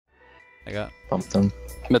I got. Bumped him.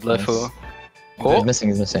 Mid left Nice. for. He's Oh, missing,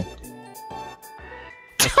 he's missing.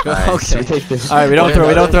 Let's go. Nice. We Okay. take this. Alright, we don't throw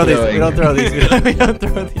these. Throwing. We don't throw these. We don't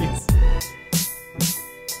throw these.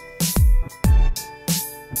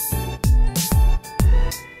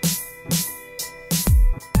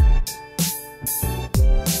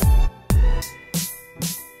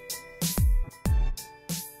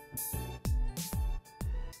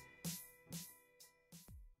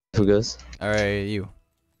 Who goes? Alright, you.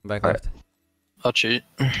 Back Alright. left. I'll cheat.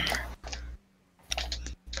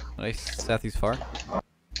 Nice. Sathy's far. Took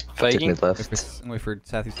Faking. mid left. Wait for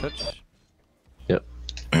Sathy's touch. Yep.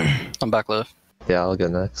 I'm back left. Yeah, I'll go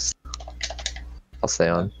next. I'll stay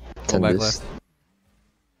on. Go 10 back boost.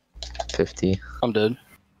 left. 50. I'm dead.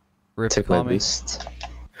 Rip, Took my call me. boost.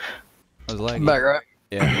 I was lagging. Back right.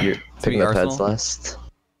 Yeah. You're picking me up heads Arsenal. last.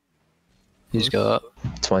 He's got.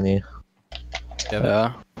 20.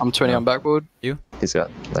 Yeah. I'm 20 on backboard. He's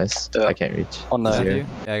got. Nice. Yeah. I can't reach. On there. Zero.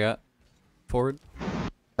 Sathy. Yeah, I got. Forward.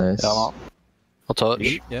 Nice. Yeah, I'm up. I'll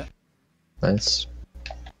touch. Yeah. Nice.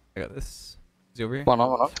 I got this. Is he over here? One up.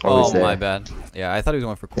 Oh, Oh, he's there. my bad. Yeah, I thought he was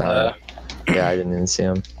going for corner. Nah. Yeah, I didn't even see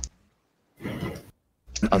him.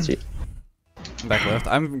 I'll cheat. I'm back left.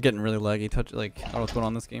 I'm getting really laggy. Touch like I don't know what's going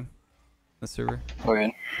on in this game. This server.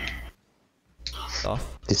 Okay. It's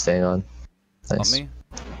off. He's staying on. On Nice. me.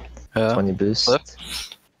 Yeah. 20 boost. Left.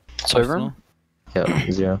 It's over him. Arsenal.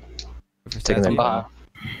 Yep, 0. Go for Taking Sathy. that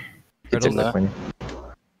He He took did the that. corner.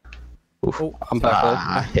 Oof. Oh, I'm back left.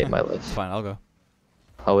 I hit my it's lift. fine. I'll go.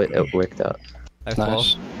 Oh, it worked out. I have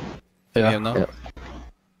Nice. 12. Yeah. Yeah. No. Yeah.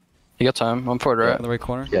 You got time. I'm forward right. In the right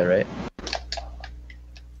corner. Yeah, right?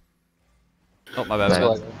 Oh, my bad. Nice.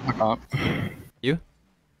 my bad. I can't.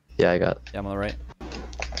 Yeah, I got. Yeah, I'm on the right.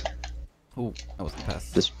 Ooh, that was the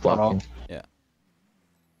pass. Just blocking. Yeah.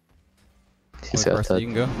 He's Wait, got Arsenal, that. you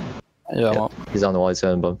can go. Yeah, I'm Yeah. up. He's on the wall, he's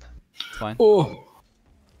gonna bump. It's fine. Oh.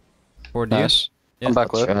 Forward to Nice. you. I'm back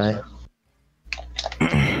I'll left. try.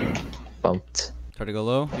 Bumped. Try to go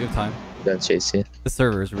low. You have time. Gonna chase you. This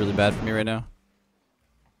server is really bad for me right now.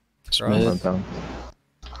 Smith. One pound.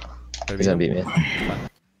 Try to He's gonna beat him. me. It's fine.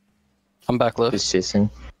 I'm back left. He's chasing.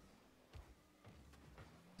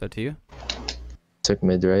 Is that to you? Took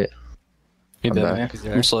mid right. You I'm beat back. me. He's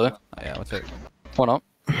there. I'm slow. Oh, yeah, what's it? One up.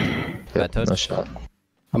 Yep, touch. no shot.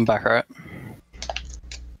 I'm back right.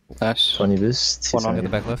 Nice. 20 boost. He's One on Get gonna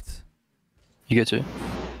the back left. You get two.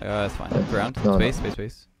 That's fine. Yeah. Ground. No, Space, no. space,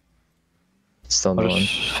 space. still I'll no one.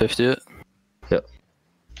 just 50 it. Yep.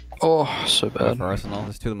 Oh, so Go bad. for Arsenal.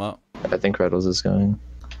 There's two of them up. I think Reddles is going.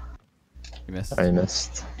 You missed. I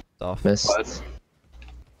missed. It's off. Missed.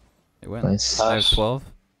 It went. Nice. I have Nice. 12.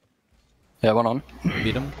 Yeah, one on.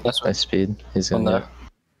 Beat him. That's one. Nice speed. He's One gonna there.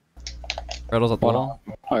 Rattles at the One wall.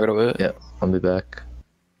 on. I gotta wait. Yeah, I'll be back.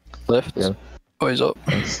 Left. Yeah. Oh, he's up.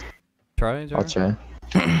 Nice. Try, I'll Jar.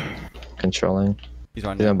 try. Controlling. He's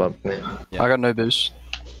running. He's gonna bump me. Yeah. I got no boost.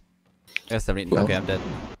 I got 70. Well. Okay, I'm dead.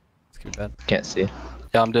 It's gonna be bad. Can't see.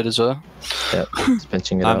 Yeah, I'm dead as well. Yep. He's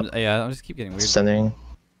pinching it up. Yeah, I'll just keep getting weird. Centering.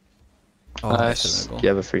 Oh, Nice. that's a goal. You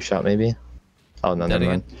have a free shot maybe? Oh no, Dead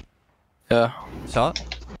never again. mind. Yeah.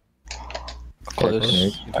 Shot. Close. Okay,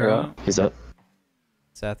 You I throw got it. He's up.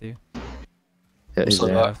 Sathy. Yeah, he's Slow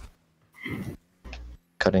there. back.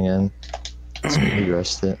 Cutting in. He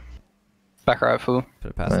rushed it. Back right full.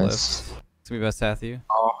 Put it past Nice. left. It's gonna be best Sathy.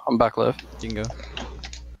 Oh, I'm back left. You can go.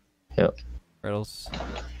 Yep. Rattles.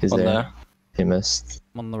 He's One there. there. He missed.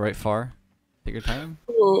 I'm on the right far. Take your time.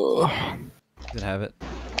 Oh. You can have it.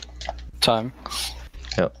 Time.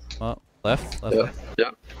 Well, left. Left. Yeah. left.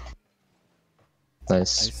 Yep.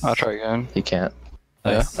 Nice. Nice. I'll try again. He can't.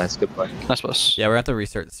 Nice. Nice, good play. Nice bus. Yeah, we're gonna have to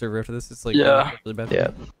restart the server after this. It's like Yeah. really bad.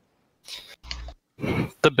 Yeah.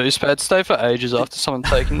 The boost pads stay for ages after someone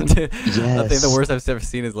taking them. Dude, I think the Yes. worst I've ever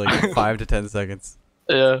seen is like 5 to 10 seconds.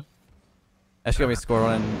 Yeah. Actually got me score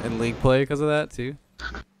one in league play because of that too.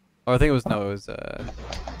 Oh, I think it was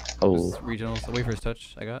it Oh. was regionals. Wait for his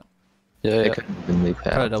touch. I got. Yeah, It yeah. could have been league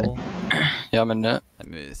pad. Try I to double. think. Yeah, I'm in net. I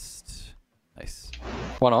missed. Nice.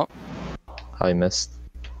 One up. Oh, he missed.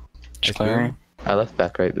 Nice Clearing. move. I left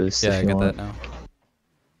back right boost. Yeah, if I you got want. that now.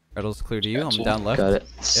 Rattle's clear to you. I'm Gotcha. down left. Got it.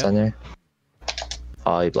 Center.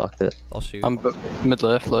 Oh, he blocked it. I'll shoot. I'm mid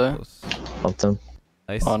left, low. Close. Bumped him.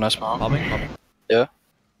 Nice. Oh, nice bomb. Popping.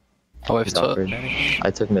 I'll wait He's for touch. awkward. I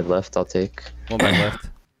took mid left. I'll take. One back left.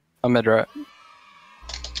 I'm mid right.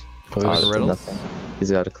 Oh, Back did Riddles. nothing. He's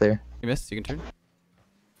got to clear. You missed. You can turn.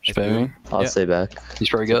 Spamming. I'll Yeah. stay back. He's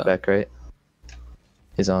probably Take good. back right.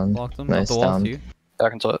 He's on. Blocked him. Nice Off the wall. down. To you.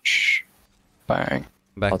 Back and touch. Bang.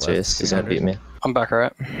 Back I'll left. chase. He's gonna beat me. I'm back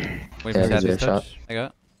right. Wait Yeah, for he's Sathy's your touch. I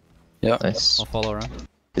got. Yeah. Nice. I'll follow around.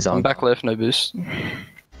 He's on. I'm back left, no boost.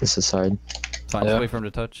 This is hard. Fine, Yeah. just wait for him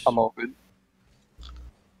to touch. I'm all good.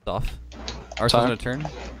 It's off. Arsenal's gonna turn.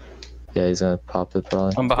 Yeah, he's gonna pop it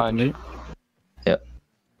probably. I'm behind you.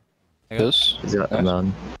 I got This. He's got Nice. him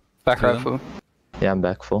on. Back Two of right them. full. Yeah, I'm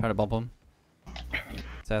back full. trying to bump him.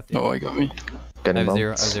 Seth, Oh, he got me. I Getting have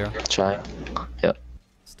bumped. zero. Try.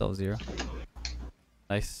 Still 0.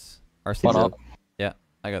 Nice. One Arsenal. up.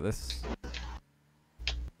 I got this.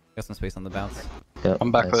 Got some space on the bounce. Yep.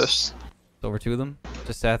 I'm back nice. first. It's over 2 of them.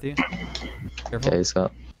 Just Sathy. Careful. Yeah, he's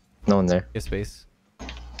got no one there. Give space.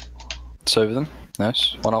 It's over them.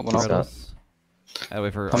 Nice. One up, one He's up. got- Riddles. I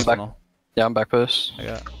wait for I'm back. Arsenal. Yeah, I'm back first. I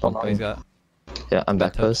got. One Oh, up. he's got. Yeah, I'm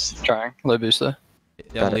back touch. post. Trying. Low booster.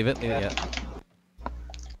 Yeah, Got it. leave it. Leave it. Yeah.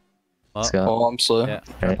 Oh, He's got. Oh, I'm slow. yeah.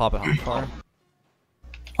 Trying to Alright. pop it home far.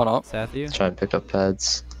 One up. Sathy. Try and pick up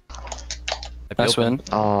pads. Might be Nice open. win.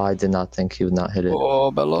 Oh, I did not think he would not hit it. Oh,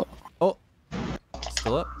 bad luck.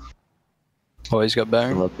 Still up. Oh, he's got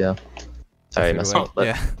bang. Pull up, yeah. Sorry, Fade messed away. up. But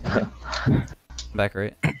Yeah. Back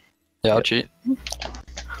right. Yeah, I'll Yep. cheat.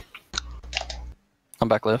 I'm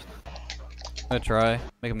back left. I'm gonna try.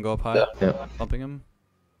 Make him go up high. Yeah. Yeah. Bumping him.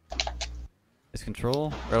 His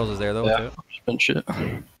control. Riddles is there though. Yeah. Watch out. Spin shit.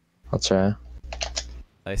 I'll try.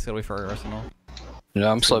 Nice. Gotta wait for Arsenal.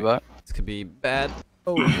 Yeah, I'm slow back. This could be bad.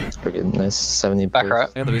 Oh. We're getting nice. 70 Back pace. right.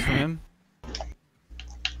 I got the boost from him.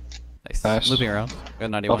 Nice. Nice. Looping around. Got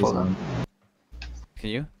 91. Awful. He's on. Can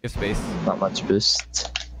you? Give space. Not much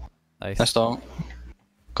boost. Nice. Nice down.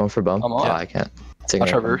 Going for bump. I'm on. Oh, I can't. Take I'll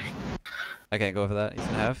it try out. roof. I can't go for that. He's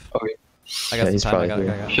gonna have. Okay. I Yeah, got he's some time. I probably got it.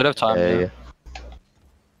 here. I got it. Should have time. Yeah, Yeah. yeah.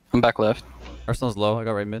 I'm back left. Arsenal's low. I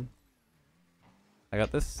got right mid. I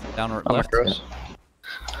got this. Downward I'm left. back cross.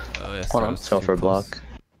 Oh yes. Hold that on. was Let's go too for a close. block.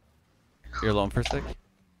 You're alone for a sec.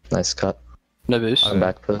 Nice cut. No boost. Okay. I'm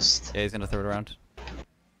back post. Yeah, he's gonna throw it around.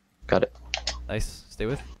 Got it. Nice. Stay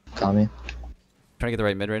with. Call me. Trying to get the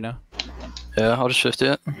right mid right now. Yeah, I'll just shift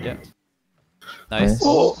it. Nice.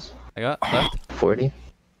 Oh. I got left. 40.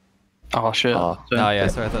 Oh shit. Oh. No, yeah. Yeah.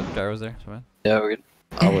 Sorry, I thought gyro was there. Sorry. Man. Yeah, we're good.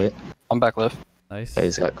 I'll wait. I'm back left. Nice. Yeah,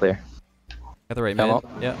 he's got clear. Got the right Yeah, I'm mid. up.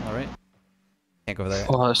 Yeah. All right. Can't go over there.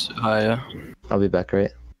 Oh, that's high, yeah. I'll be back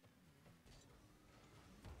right.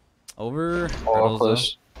 Over. Oh, Riddles,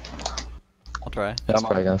 close. though. I'll try. Yeah, He's I'm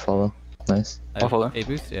probably gonna follow. Nice. I I'll have follow. A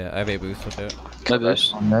boost. Yeah, I have a boost. Watch out. No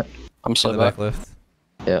boost. On that. I'm In slow the back. back lift.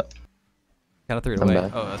 Yeah. Kind of threw it I'm away.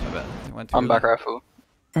 back. Oh, that's my bad. I went too I'm back early. rifle.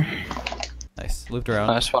 Nice. Looped around.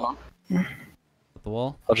 Nice one on. At the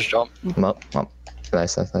wall. I'll just jump. I'm up. Up.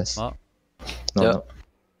 Nice, nice, nice. Up. No, Yeah. no.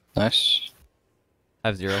 Nice. I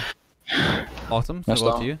have 0. Awesome. So Nice go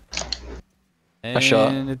up down. to you. And Nice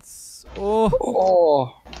shot. it's. Oh.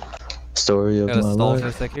 Oh. Story of Gotta my stall for a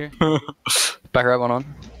life. sec here. Back right one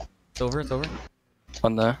on. It's over. It's over.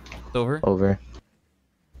 One there. It's over. Over.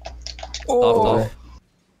 Off. Off.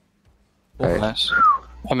 Alright. Nice.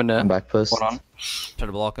 I'm in there. I'm back post. One on. Try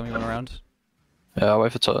to block him. He went around. Yeah, I'll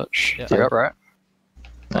wait for touch. Yeah. You got right.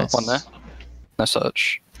 Nice. One there. Nice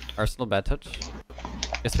touch. Arsenal bad touch.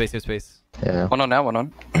 Get space. Get space. Yeah. One on now, one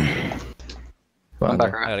on. Well, I'm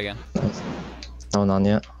back I right. got it again. Nice. No one on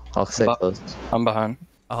yet. I'll stay But- close. I'm behind.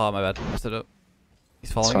 Oh my bad. Messed it up. He's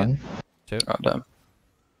It's following it. fine. Shoot. Oh, damn.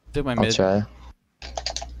 Took my I'll mid. try.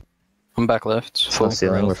 I'm back left. Full Full.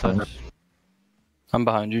 ceiling, we're Riddles fine. touch. I'm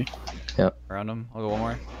behind you. Around him. I'll go one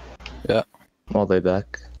more. I'm all the way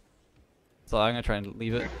back. So I'm gonna try and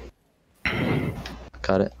leave it.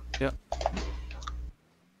 Got it.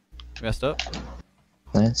 Messed up.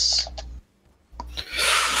 Nice.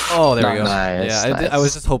 Oh, there we go. Nice, Yeah, I was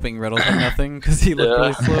nice. just hoping Riddles had nothing because he looked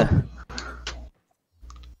really slow.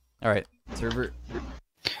 Alright, server.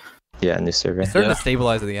 Yeah, new server. It started Yeah. to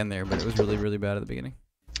stabilize at the end there, but it was really, really bad at the beginning.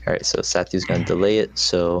 Alright, so Sathy's gonna delay it,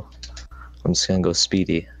 so I'm just gonna go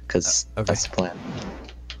speedy, because Okay. that's the plan.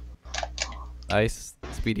 Nice.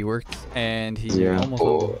 Speedy worked, and he 0. almost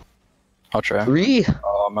won. Oh. I'll try. 3!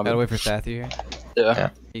 Oh, my Gotta bad. wait for Sathy here. Yeah. Yeah.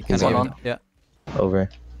 He kind He's of on. Yeah, Over.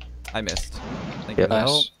 I missed. Thank Yeah. you for the help.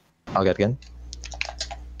 Nice. I'll get again.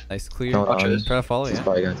 Nice clear. No, Watch it. Try to follow, He's yeah.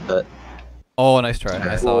 probably gonna cut. Oh, nice try.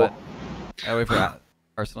 I saw Whoa. it. I wait for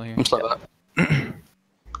Arsenal here. I'm slow back. Back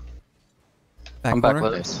I'm back corner.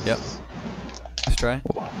 left. Yep. Nice try.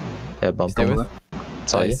 Yeah, bump Stay him. with.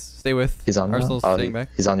 Saw you. Nice. Stay with. He's on now? Arsenal's Oh, staying back.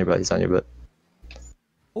 He's on your butt, he's on your butt.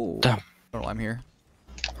 Oh. Damn. I don't know why I'm here.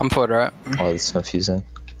 I'm forward right. Oh, this is confusing.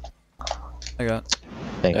 I got.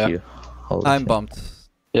 Thank Yeah. you. Holy I'm shit. bumped.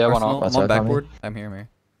 Yeah, one Arsenal, on. I'm That's on what I call me. backboard. I'm here. I'm here.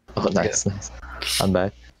 Oh, nice, nice. I'm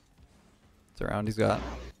back. It's around. He's got.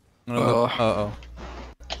 I'm gonna go. Oh.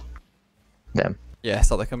 Damn. Yeah, I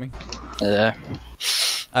saw that coming. Yeah.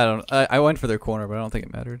 I don't. I went for their corner, but I don't think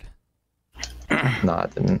it mattered. No, I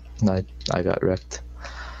didn't. I got wrecked.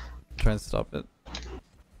 Try and stop it.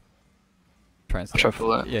 Try and I'll try stop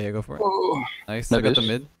for that. Yeah, go for it. Oh. Nice. No I got the boost.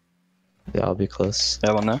 mid. Yeah, I'll be close.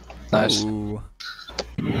 Yeah, one there. Nice. Ooh.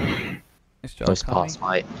 Nice job, Where's Connie. Boss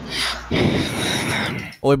Mike?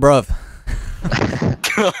 Oi, bruv.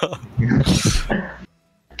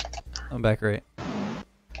 I'm back right.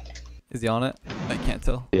 Is he on it? I can't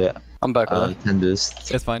tell. Yeah. I'm back with it. 10 boost.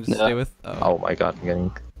 It's fine. Just Yeah. stay with. Oh my god, I'm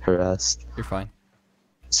getting harassed. You're fine.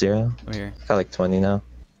 0? I'm here. Got like 20 now.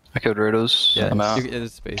 I killed Riddles. Yeah, I'm out. it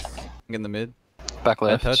is space. I'm getting the mid. Back I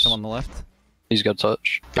left. touch. I'm on the left. He's got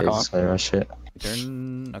touch. I Yeah, can't. just gonna rush it.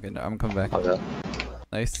 Turn. Okay, no, I'm coming back. Okay.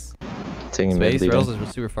 Nice. Taking mid Space. leader. Rails is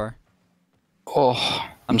super far. Oh,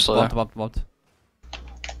 I'm slow. Bumped.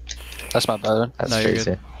 That's my bad. That's No, you're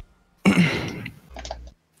crazy.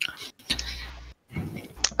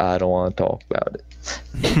 I don't want to talk about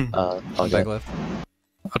it. I'll Back get left.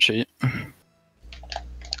 I'll cheat.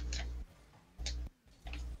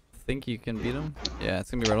 Think you can beat him? Yeah,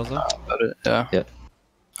 it's gonna be Rattles though. Got it. Yeah. Yep.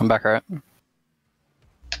 I'm back right.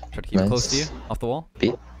 Try to keep it close to you, Nice. off the wall.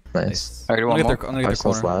 nice. I got I'm one gonna more. get their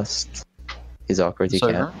Arsenal's corner. last. He's awkward, he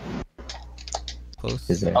So, can't. Close.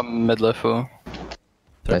 He's there. I'm mid left full. Try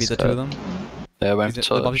to Nice beat the two of cut. them. Yeah, went Is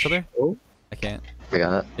for it above each touch. other? Oh. I can't. I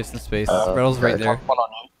got it. Get some space. Uh, Rattles right okay. there. One on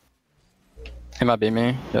you. He might beat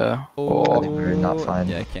me. Yeah. Oh, I think we're not fine.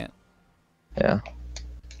 Yeah, I can't. Yeah.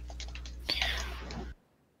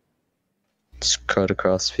 Just crowd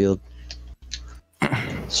across field.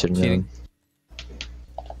 Should've Cheating.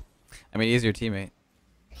 known. I mean, he's your teammate.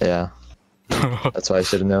 Yeah, that's why I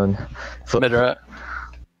should've known. Mid right.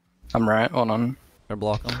 I'm right. One on. Try to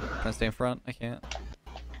block him. Try to stay in front. I can't.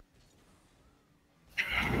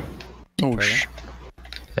 Oh, Try again.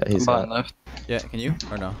 Yeah, I'm he's behind got left. Yeah, can you?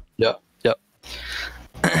 Or no? Yep.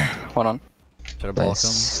 One on. Try to block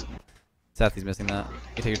nice. him. Sathy's missing that.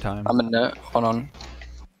 You take your time. I'm in net. One on.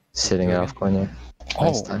 Sitting There we off corner.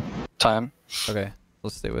 Nice Oh. time. Time. Okay,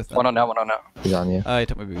 let's stay with One him. on now. One on now. He's on you. I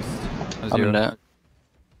took my boost. I'm I'm zero. in net.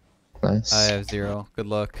 Nice. I have 0. Good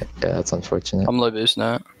luck. Yeah, that's unfortunate. I'm low boost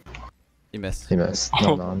net. You missed. He missed.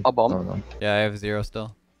 No, no. I'll bomb. No, no. Yeah, I have 0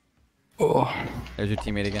 still. Oh. There's your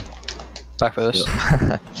teammate again. Back for this.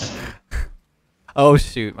 Oh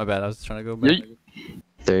shoot, my bad. I was trying to go back. Yeet.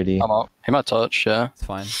 30. I'm out. He might touch. Yeah. It's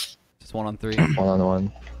fine. Just 1 on 3.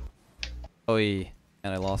 1-on-1. Oh, and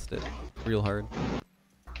I lost it. Real hard.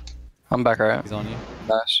 I'm back right. He's on you.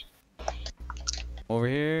 Nice. Over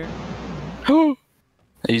here.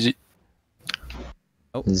 Easy.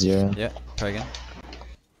 0. Yeah, try again.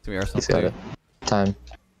 It's gonna be Arsenal He's got player. it. Time.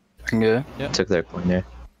 I can go. Took their corner.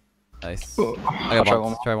 Nice. Oh. I I'll got try bumped. one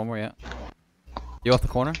more. Try one more, yeah. You off the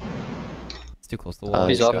corner? It's too close to the wall.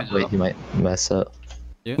 He's he's up, got- he's wait, up. he might mess up.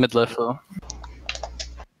 Mid left full.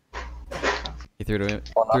 He threw it away.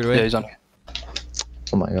 One Threw it up. away. Yeah, he's on.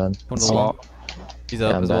 Oh my god. One to I'm the wall. out. He's Yeah,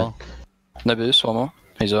 up I'm as well. No boost. One more.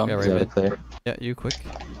 He's on. Yeah, He's right got a mid. clear. Yeah, you quick.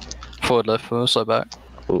 Forward left full. Slow back.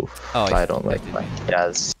 Ooh. Oh, I don't like affected my. me. Yeah,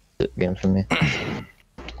 it's a game for me.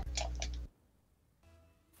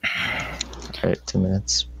 Alright, 2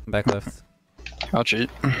 minutes. Back left. I'll cheat.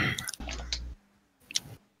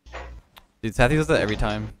 Dude, Sathy does that every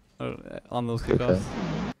time on those Okay. kickoffs.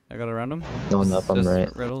 I got around him. No, no, I'm Just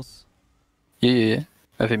right. Riddles. Yeah.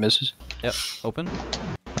 If he misses. Yep. Open.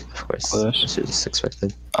 Of course. Close. I should just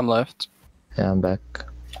expected. I'm left. Yeah, I'm back.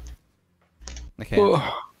 I can't.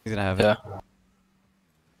 Oh. He's gonna have Yeah. it.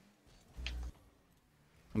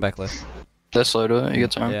 I'm back left. That's slow to it. You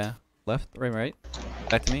get time. Yeah. Left. Right.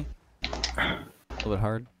 Back to me. A little bit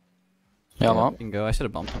hard. Yeah, I'm Yeah. up. You can go. I should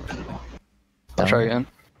have bumped him or something. I'll try Down. again.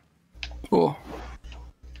 Oh.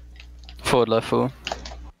 Forward left full.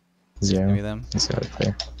 Give me 0. them. He's got it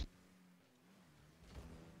clear.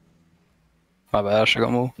 My bad. I should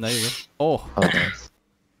got more. No, you're good. Oh, Oh, nice.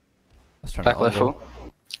 I was trying Back to left elbow.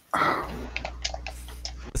 full.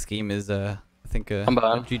 The scheme is, I think, I'm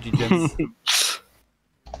behind. GG Gens.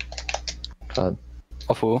 God.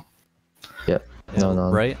 Off full. Yep. No, no.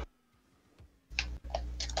 Right?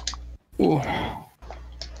 Ooh.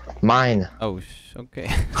 Mine! Oh, okay.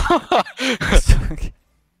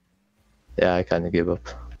 Yeah, I kinda gave up.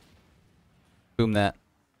 Boom that.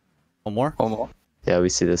 One more? One more. Yeah, we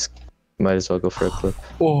see this. Might as well go for a clip.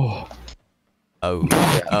 Oh. Oh.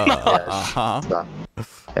 Yeah, Uh-huh.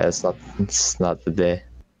 It's not the day.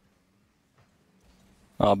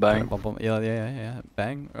 Oh, bang. Bump, bump. Yeah.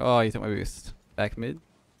 Bang. Oh, you took my boost. Back mid.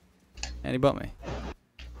 And he bumped me.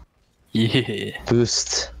 Yeah.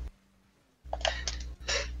 Boost.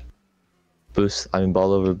 Boost. I mean,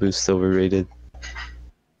 ball over boost overrated.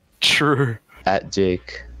 True. At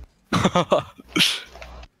Jake.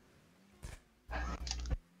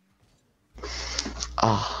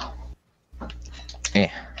 Ah.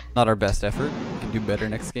 Not our best effort. We can do better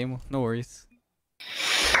next game. No worries.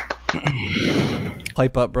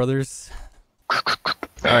 Pipe up, brothers.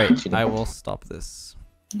 Alright, I will stop this.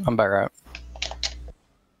 I'm back right.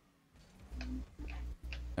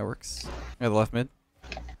 That works. I got the left mid.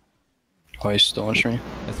 Oh, he's still on stream.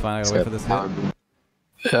 It's fine, I gotta wait for this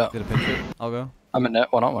hit. Yeah. Get a pinch it. I'll go. I'm in net.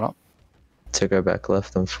 Why not? Why not? Took our back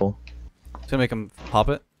left. I'm full. Just gonna make him pop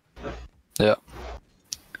it. Yeah.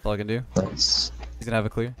 That's all I can do. Nice. He's gonna have a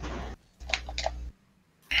clear.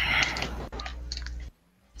 I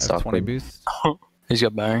It's have 20 awkward. boost. He's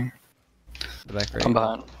got bang. The back right. I'm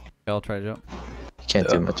behind. Okay, I'll try to jump. Can't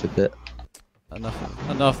do much with it.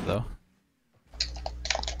 Enough though.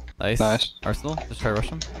 Nice. Nice. Arsenal, just try to rush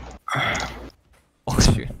him. Oh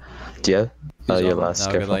shoot. Do you have? Oh, He's your on. last. No,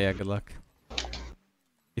 good Careful. luck. Yeah, good luck.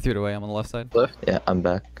 He threw it away. I'm on the left side. Left. Yeah, I'm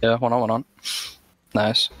back. Yeah. One on. One on.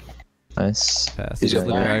 Nice. Nice. Pass. He's He's got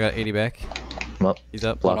clear. bang. I got 80 back. I'm up. He's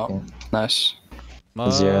up. One Blocking. up. Nice.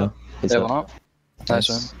 Zero. He's Yeah. up. One up. Nice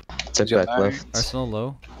one. Took He's got back bang. left. Arsenal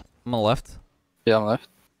low. I'm on the left. Yeah. I'm left.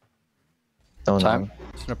 Oh, Time. no.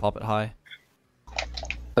 Just gonna pop it high.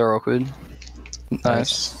 They're awkward.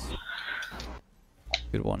 Nice.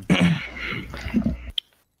 Good one.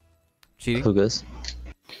 Cheating. Who goes?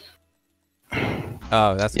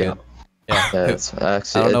 Oh, that's Yeah. good. Yeah. Yeah, it's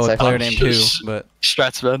actually. I don't know it's what player actually, name too, but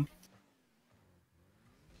Strats, man.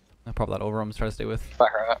 I'll pop that over. I'm just trying to stay with.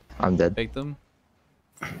 Back right. I'm dead. Fake them.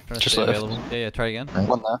 Trying to Just stay left. available. Yeah, try again. Nice.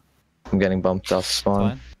 One there. I'm getting bumped off It's spawn.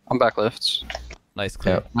 fine. I'm back left. Nice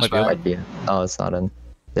clear. Yeah. Might be That's open. Might be. Oh, it's not in.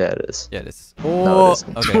 Yeah, it is. Yeah, it is. No, Oh, it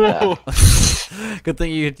isn't. okay. Good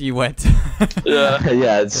thing you went. Yeah.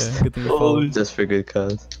 Yeah, it's Yeah, good thing you followed. just for good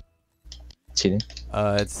cause. Cheating.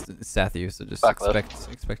 It's Sathu, so just Back left.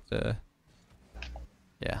 expect.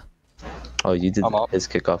 Yeah. Oh, you did I'm up. his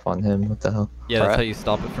kickoff on him. What the hell? Yeah, that's Alright. how you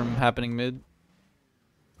stop it from happening mid.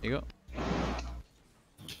 There you go.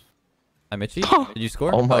 I'm itchy. Did you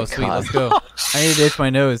score? Oh my sweet, God. let's go. I needed to itch my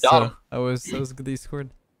nose, Got so him. that was good that you scored.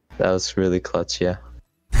 That was really clutch. Yeah.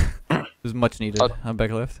 It was much needed. I'm back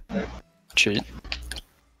left. Cheat.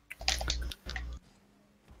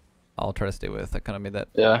 I'll try to stay with. I kind of made that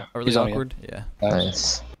Yeah. really He's on again. awkward. Yeah. Nice.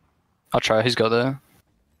 Nice. I'll try. He's got there.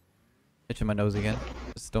 Itching my nose again.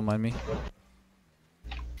 Just don't mind me.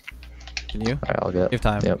 Can you? Alright, I'll get. You have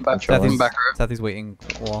time. Yep. Back- I'm sure Sathy's one. back right. Sathy's waiting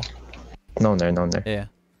wall. No one there. No one there. Yeah.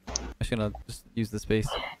 I'm just gonna use the space.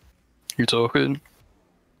 You're too awkward.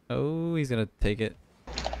 Oh, he's gonna take it.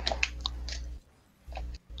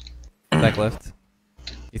 Back left.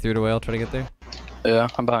 You threw it away. I'll try to get there. Yeah.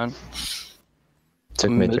 I'm behind.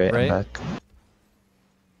 Took mid right. Right. I'm back.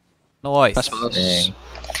 Nice. That's what Dang.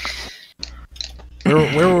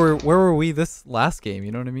 Where were we this last game?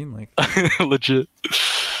 You know what I mean? Like Legit.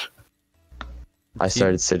 I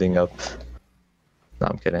started sitting up. No,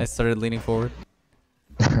 I'm I kidding. started leaning forward.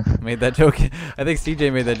 Made that joke. I think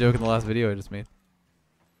CJ made that joke in the last video I just made.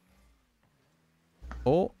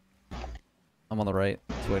 Oh, I'm on the right.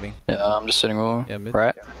 Just waiting. Yeah. I'm just sitting over. Yeah, mid.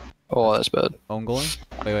 Right. Oh, that's bad. Own goaling.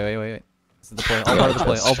 Wait. This is the play. All part of the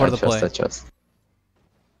play. All part of the I play. trust.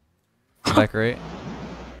 Back right.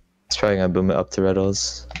 He's probably gonna boom it up to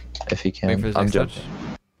Riddles if he Wait can. for his I'm next jumping.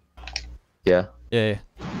 touch. Yeah. Yeah.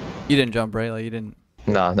 You didn't jump, right? Like you didn't.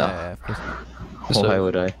 No, no. Yeah, of course not. So- Why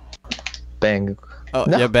would I? Bang. Oh,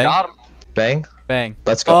 No. yeah, bang. Got him. Bang. Bang.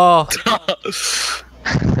 Let's go. Oh,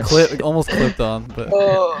 almost clipped on, but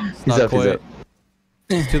Oh. it's He's not up, he's quite. up.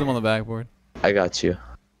 There's two of them on the backboard. I got you.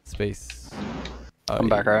 Space. Oh, I'm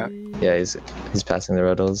back right. Yeah, he's passing the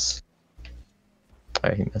Riddles.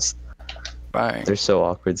 Alright, he missed. Bang. They're so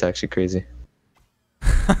awkward. It's actually crazy.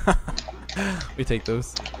 We take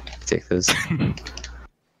those. Take those.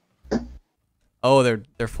 Oh,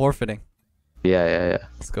 they're forfeiting. Yeah.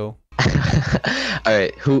 Let's go.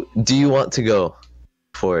 Alright, who do you want to go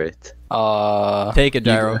for it? Take it,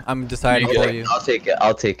 Gyro. I'm deciding You for get you. I'll take it.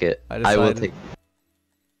 I'll take it. I I will decided.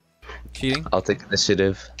 take. Cheating. I'll take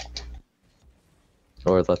initiative.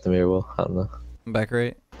 Or Lethamyr will. I don't know. I'm back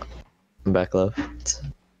right. I'm back left.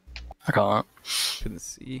 I can't. Couldn't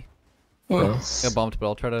see. Nice. Got bumped, but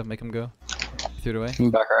I'll try to make him go. Threw it away. I'm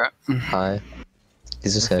back right. Hi.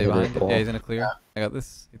 He's just Stay gonna hit behind it it. wall. Yeah, he's gonna clear. I got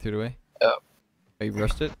this. He threw it away. Yep. Oh, you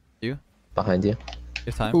rushed it? You Behind you.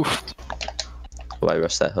 have time? Oof. Why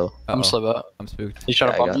rush that hill? I'm Uh-oh. slip out. I'm spooked. He's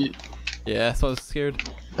trying Yeah, to I bump got- you. Yeah, so I was scared.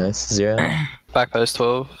 Nice. Zero. Back post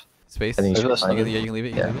 12. Space. I think you Maybe should that's You find can, it. yeah, you can leave it.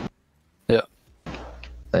 You Yeah. can leave it.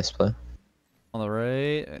 Nice play. On the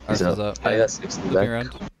right. He's Arsenal's up. up. I Yeah. got 60 Looping back.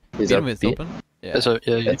 around. He's Beat up. him. It's Beat. open. Yeah. It's yeah,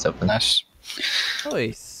 It's open. Nice.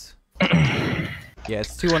 Nice. Yeah,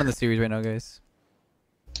 it's 2-1 in the series right now, guys.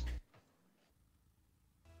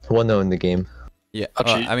 1-0 in the game. Yeah. I'll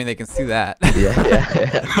cheat. I mean, they can see that.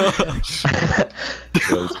 Yeah.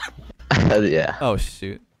 Yeah. Oh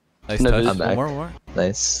shoot. Nice No, touch. I'm One back. more, one more.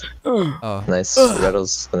 Nice. Oh. Nice.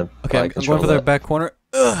 Reddle's gonna Okay, probably I'm control going for their that. back corner.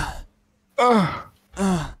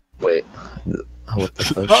 Wait. What the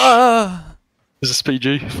fuck? Ah! Is this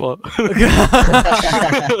PG? What?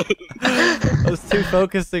 I was too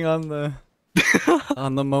focusing on the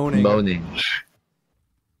moaning. Moaning.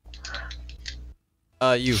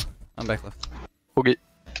 You. I'm back left. Okay.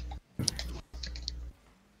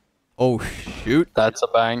 Oh shoot. That's a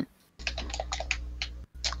bang.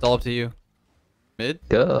 It's all up to you. Mid?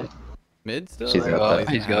 Go. Mid still? She's got Oh, that.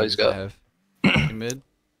 He's got. Mid.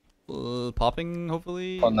 Popping,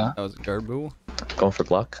 hopefully. On that. That was Garbu. Going for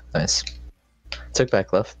block. Nice. Took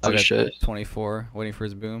back left. Oh, I got shit. 24. Waiting for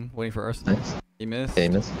his boom. Waiting for Arsenal. Nice. He missed. Yeah, he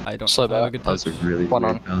missed. I don't Slow have a back. good That was touch. a really One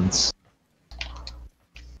weird on. bounce.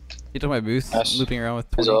 He took my boost. Nice. Looping around with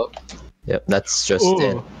He's 20. up. Yep, that's just Ooh.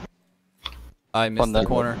 in. I missed On the that.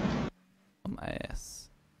 corner. On my ass.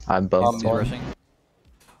 I'm bumped. He's rushing.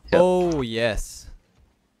 Yep. Oh, yes.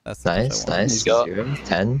 That's the touch I Nice, wanted. nice. He's got- 0,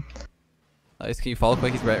 10. Nice. Can you follow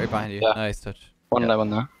quick? He's right behind you. Yeah. Nice touch. One Yeah. there, one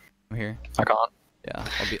there. I'm here. I can't. Yeah.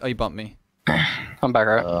 Oh, you bumped me. I'm back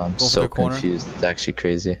right. I'm for so the corner. confused. It's actually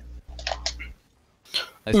crazy.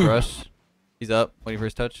 Nice rush. He's up. Waiting for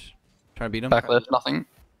his touch. Trying to beat him. Back left, nothing.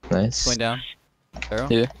 Nice. Going down. Arrow.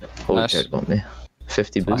 Yeah. Oh, Nice. he bumped me.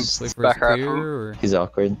 50 boost. Wait for Back his right. clear or... He's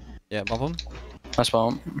awkward. Yeah, bump him. Nice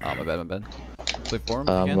bump. Oh, my bad, my bad. Wait for him.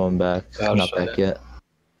 I'm again. going back. Yeah, I'll Not just back yet.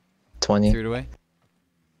 20. Threw it away.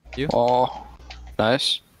 Oh.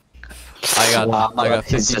 Nice. I got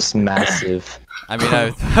 50. He's just massive. I mean,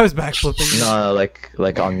 I was back flipping. No,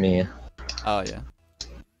 like on me. Oh, yeah.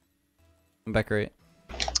 I'm back right.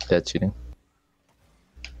 Yeah, cheating.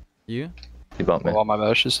 You? He bumped me. Oh, my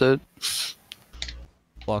bad, just did.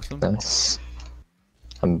 Blocks him. Nice.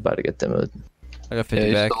 I'm about to get demoed. I got Yeah, 50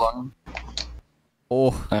 he's back. still on.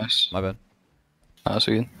 Oh, Nice. my bad. That's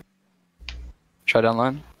good. Try down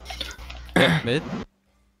line. Mid?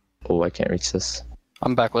 Oh, I can't reach this.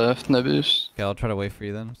 I'm back left, no boost. Okay, I'll try to wait for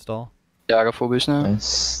you then. Stall. Yeah, I got full boost now.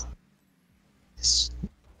 Nice.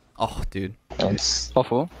 Oh, dude. Nice. Oh,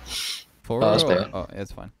 full. Forward? Oh, that's or- bad. Oh, yeah,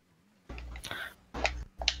 it's fine.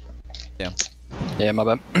 Yeah, my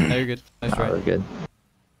bad. No, you're good. Nice Ah, try. we're good.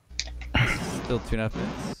 Still 2.5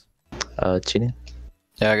 minutes. Cheating.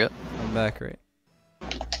 Yeah, I got. I'm back right.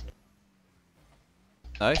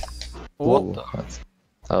 Nice. What Oh, the?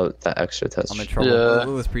 Oh, that extra touch. I'm in trouble. Yeah.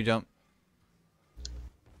 Ooh, this pre-jump.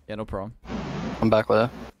 Yeah, no problem. I'm back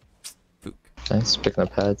left. Fook. Nice. Picking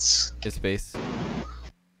up pads. His space.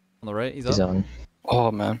 On the right, he's He's up. on.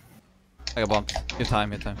 Oh, man. I got bumped. Good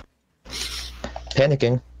time, good time.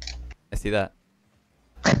 Panicking. I see that.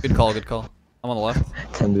 Good call, good call. I'm on the left.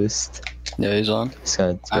 10 boost. Yeah, he's on. He's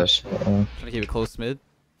gonna go Nice. shit. Trying to keep it close mid.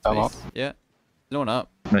 I'm up. Space. Yeah. No one up.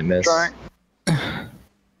 Might miss. Trying.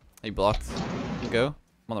 He blocked. You can go. I'm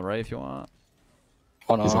on the right if you want.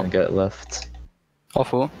 Oh, He's gonna no. get left. Oh,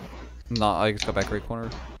 full. No, I just got back right corner.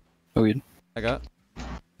 Oh, good. I got.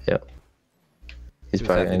 Yep. He's See what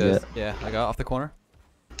probably Kathy gonna does. get. Yeah, I got off the corner.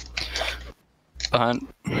 Behind.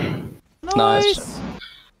 Nice.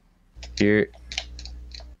 Here.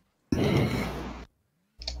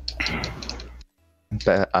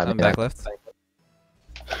 I'm back left.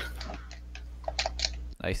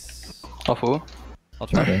 Nice. Oh, full. I'll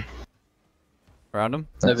try. Okay. Around him.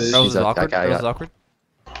 No Nice. boost. Rose He's is up. awkward. That guy Rose is got awkward.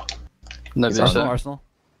 No He's boost. on. Arsenal.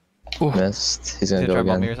 Ooh. missed. He's gonna Can you go try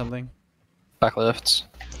bump me again. or something? Back left.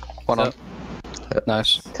 One What's up. up?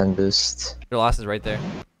 Nice. 10 boost. Your last is right there.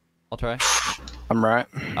 I'll try. I'm right.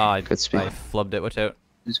 Ah, Good speed. I flubbed it. Watch out.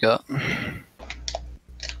 He's got.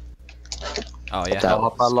 Oh yeah. That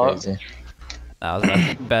up was a lot. crazy. That was a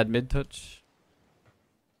bad, bad mid touch.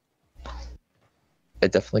 I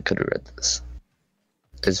definitely could have read this.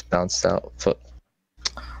 It's bounced out foot.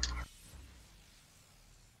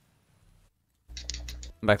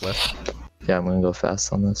 I'm back left. Yeah, I'm gonna go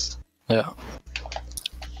fast on this. Yeah.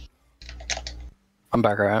 I'm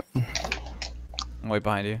back right. I'm way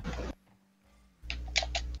behind you.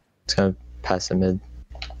 It's gonna pass the mid.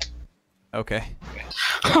 Okay.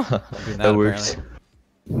 I'm doing That worked.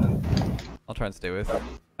 apparently. I'll try and stay with.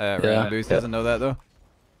 Yeah. Random Boost Yeah. doesn't know that though.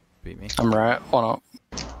 Beat me. I'm right. One up.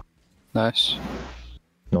 Nice.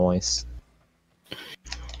 Nice.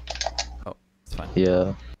 It's fine.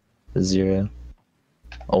 Yeah. 0.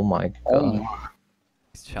 Oh my god. Oh.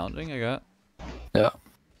 He's challenging. I got.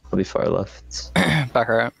 I'll be far left. Back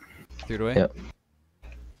right. Threw it away. Yep.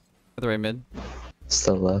 At the right mid.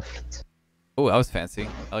 Still left. Oh, that was fancy.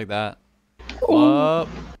 I like that. Up.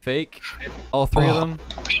 Fake. All three of them.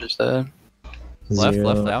 Just dead. Left, Zero.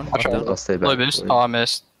 left, down, I left, tried. down. I'll stay Slow back. boost. Oh, I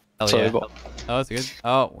missed. Hell Sorry, yeah. but Oh, that's good.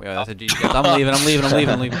 Oh, yeah, that's a G. I'm leaving, I'm leaving, I'm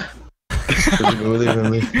leaving, I'm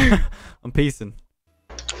leaving. Leave. I'm peacing.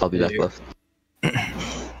 I'll be back left. It's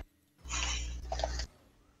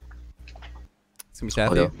gonna be sad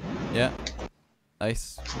I'll though. go. Yeah.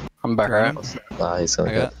 Nice. I'm back right. Nah, he's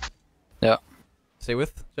gonna I go. got. Yeah. Stay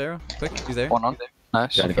with Jero. Quick, he's there. One on.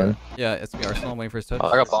 Nice. Got it again. Yeah, it's me Arsenal. I'm waiting for his touch.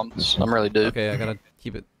 I got bombs. I'm really deep. Okay, I gotta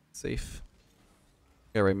keep it safe.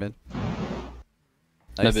 Yeah, right mid.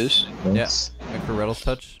 No Nice. boost. Nice. Wait for Reddle's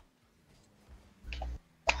touch.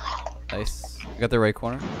 Nice. I got the right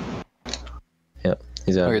corner. Yep.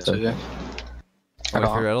 He's out. Okay, of too. time. Yeah. I Wait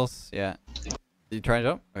got for him. Reddle's. Yeah. Did you try and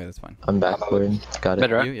jump? Okay, that's fine. I'm backward. Got it.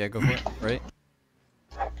 Mid right. You? Yeah, go for it. Right.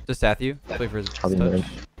 Just at you. Wait for his I'll be touch. mid.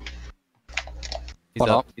 He's One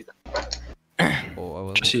up. up. Oh, I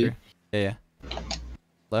wasn't Just you. sure. Yeah, yeah.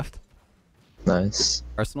 Left. Nice.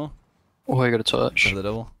 Arsenal. Oh, you got a touch. Over the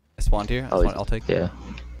double. I spawned here. Oh, I'll take it. Yeah.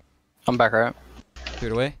 I'm back right.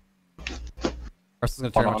 Clear it away.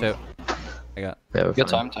 Arsenal's gonna turn. Hold Watch on. out. I got. Yeah, we're Good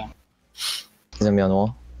fine. time. He's gonna be on the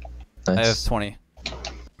wall. Nice. I have 20.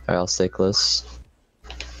 Alright, I'll stay close.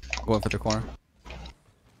 Going for the corner.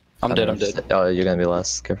 I'm dead. I'm dead. Oh, you're gonna be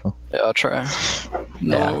last. Careful. Yeah, I'll try. Yeah,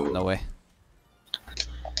 No. no way.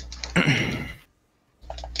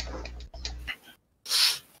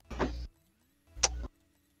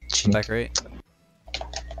 Back right.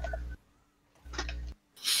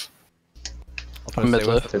 I'll try to Mid stay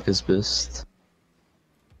with. left. Took his boost.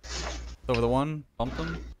 Over the one. Bumped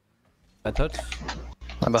him. Bad touch.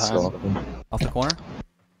 I'm Still behind. up. Off the corner.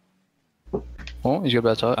 Oh, he's got a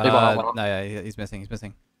bad touch. Hey, behind one. No, yeah, he's missing. He's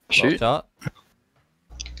missing. Shoot. Shot.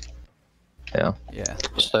 Yeah. Yeah.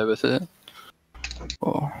 Stay with it.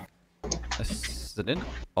 Oh. Is it in?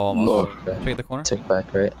 Oh, almost. Okay. Check the corner. Tick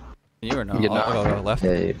back right. Can you or no? Yeah, no. I'll go left.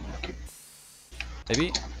 Yeah, you.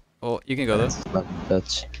 Maybe. Oh, you can go though. Not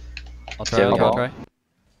touch. I'll try. Yeah, I'll we try. got I'll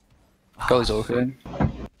try. Goalie's okay.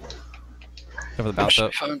 Cover the bounce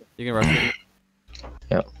up. You can rush it.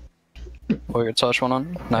 Yep. Oh, you touch one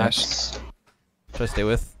on. Nice. Try to stay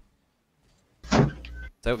with. Is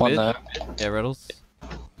that One mid? there. Yeah, Riddles.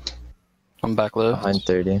 I'm back left. Behind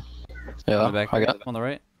 30. Yeah, On the back. I got. On the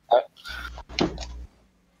right.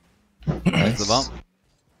 Nice. The bump.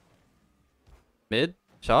 Mid.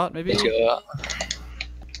 Shot maybe. Let's go.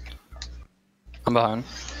 I'm behind.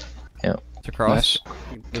 To cross.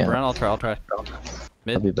 Move Yeah. around. I'll try. I'll try. I'll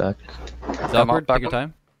Mid. be back. It's awkward. back Take your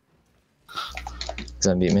time. He's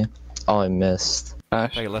gonna beat me. Oh, I missed.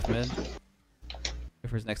 Nice. Try to get left mid. Wait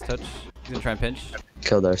for his next touch. He's gonna try and pinch.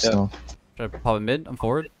 Killed Arsenal. Try to pop it mid. I'm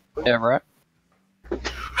forward. Yeah, right.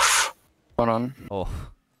 One on. Oh.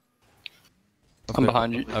 I'm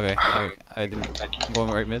behind you. Okay. I didn't. I'm going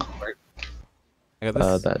right mid. I got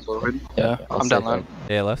this. That. Yeah, I'll I'm stay down low. back.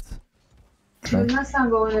 Yeah, left. Trudno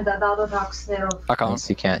going da dado tak snero. I can't. Once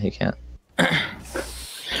he can't, he can't.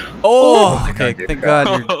 Oh, okay. Thank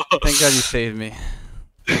God you saved me.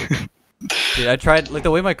 Dude, I tried like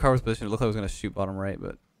the way my car was positioned. It looked like I was gonna shoot bottom right,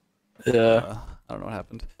 but Yeah. I don't know what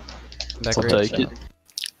happened. Back I'll right. take it.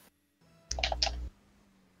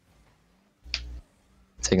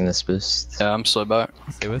 Taking this boost. Yeah, I'm slow back.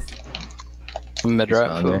 Stay with. I'm mid right.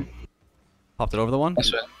 Found her. Popped it over the one. That's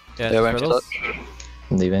it. Yeah, Yeah, just wait for Riddles. touch.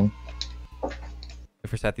 I'm leaving. Wait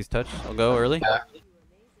for Sathy's touch. I'll go early. Yeah.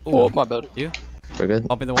 Ooh, Oh, my bad. you. We're good.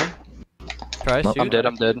 Bumping the one. Try Nope. shoot. I'm dead.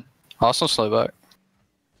 I'm dead. Also slow back.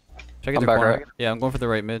 Try to get I'm the back corner. right. Yeah, I'm going for the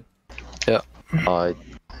right mid. Oh, I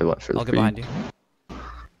went for the I'll get free. behind you.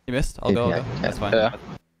 You missed. I'll go. I'll go. That's fine. Yeah.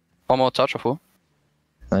 One more touch before.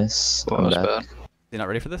 Nice. Oh, I'm that's back. bad. You not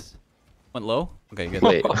ready for this? Went low. Okay, good.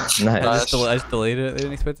 Wait, I nice. just delayed it. I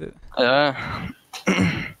didn't expect it. Yeah.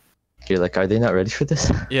 You're like, are they not ready for this?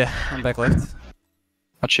 Yeah, I'm back left.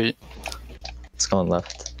 I cheat. It's going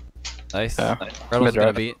left. Nice. Yeah. Reynolds is gonna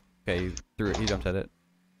Mid-right. beat. Okay, you threw it. He jumped at it.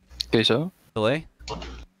 Okay, so. Delay.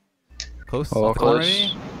 Close. Oh, Off the corner, close.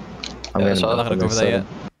 maybe? I'm Yeah, gonna so I'm not gonna go for that yet.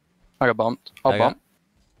 I got bumped. I'll I got-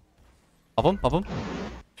 bump. Pop him. Pop him.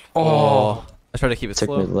 Oh. I try to keep it Took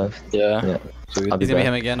slow. mid left. Yeah. Yeah. Sweet. I'll be He's gonna be back.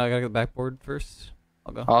 him again. I gotta get the backboard first.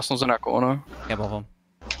 I'll go. Arsenal's in that corner. Can't pop him.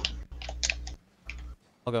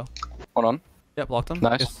 I'll go. Hold on. Yep, blocked him.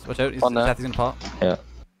 Nice. Just watch out. He's On there. Sathy's gonna pop. Yeah.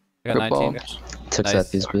 I got Good 19. bombs. Took Nice.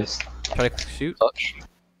 Sathy's boost. Try to shoot. Touch.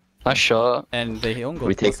 Nice shot. And they own goal.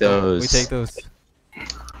 We take Let's go. We those. take those.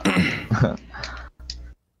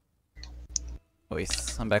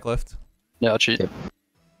 Nice. I'm back left. Yeah, I'll cheat. Yep.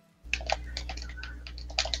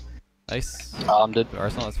 Nice. I'm dead.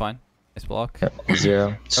 Arsenal, that's fine. Nice block. Yep.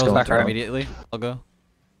 0. Just Earl's going back right down. immediately. I'll go.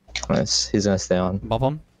 Nice. He's gonna stay on. Bump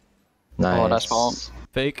him. Nice. Oh, nice bump.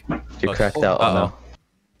 Fake. You're Oh, cracked out. Oh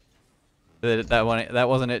no. That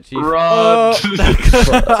wasn't it, Chief. Run! Oh.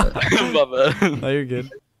 My bad. No, you're good.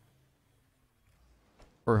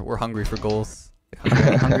 We're hungry for goals.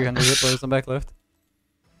 Hungry hippos. I'm back left.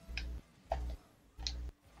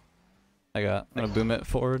 I'm gonna boom it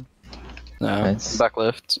forward. No, Nice. back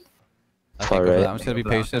left. I Far think right. I'm just gonna be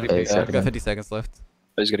patient. Okay, I've got second. 50 seconds left.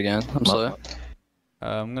 Oh, he's good again. I'm slow.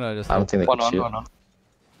 I'm gonna just. I don't think they One can on, shoot. one on.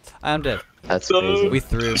 I'm dead. That's crazy. We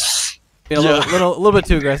threw. Being a little bit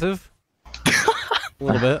too aggressive. A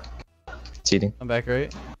little bit. Cheating. I'm back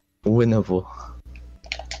right. Winnable.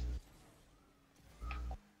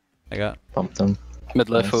 I got. Bumped him. Mid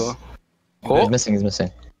left Nice. four. He's Oh, missing. He's missing.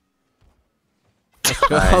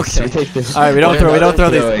 Nice. We Okay. take this. All right, we don't throw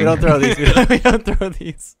these. Throwing. We don't throw these. We don't throw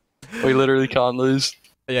these. we literally can't lose.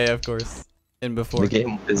 Yeah, of course. In before. The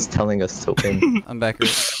game is telling us to win. I'm back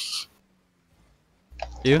right.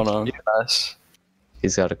 You? Hold on. Nice.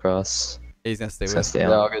 He's got a cross. He's gonna stay He's with gonna us. stay Yeah,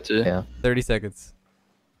 I'll on. get to. Yeah. 30 seconds.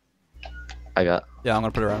 I got. Yeah, I'm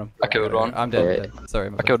gonna put it around him. I killed one. I'm dead. Alright. Dead. Sorry.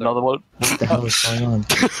 I killed another one. What the hell is going on?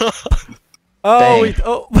 Oh, Bang. wait.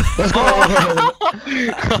 Oh.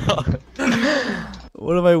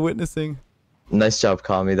 What am I witnessing? Nice job,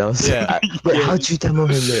 Kami. That was. Yeah. Wait, how'd you demo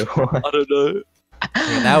him there? I don't know.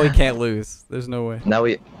 Okay, now we can't lose. There's no way. Now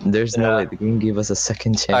there's no Yeah. way the game gave us a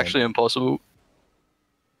second chance. Actually impossible.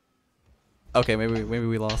 Okay, maybe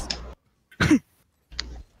we lost.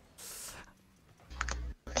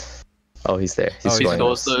 Oh, he's there. He's Oh, He scoring.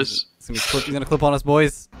 scores this. those. He's gonna clip on us,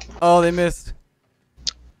 boys. Oh, they missed.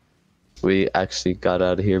 We actually got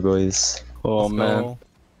out of here, boys. Oh Let's man. go.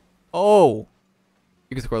 Oh.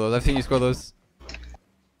 You can score those. I've seen you score those.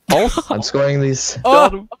 I'm scoring these.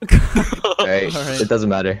 Oh. Alright, Alright. it doesn't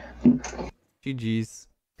matter. GG's.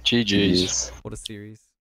 GG's. Jeez. What a series.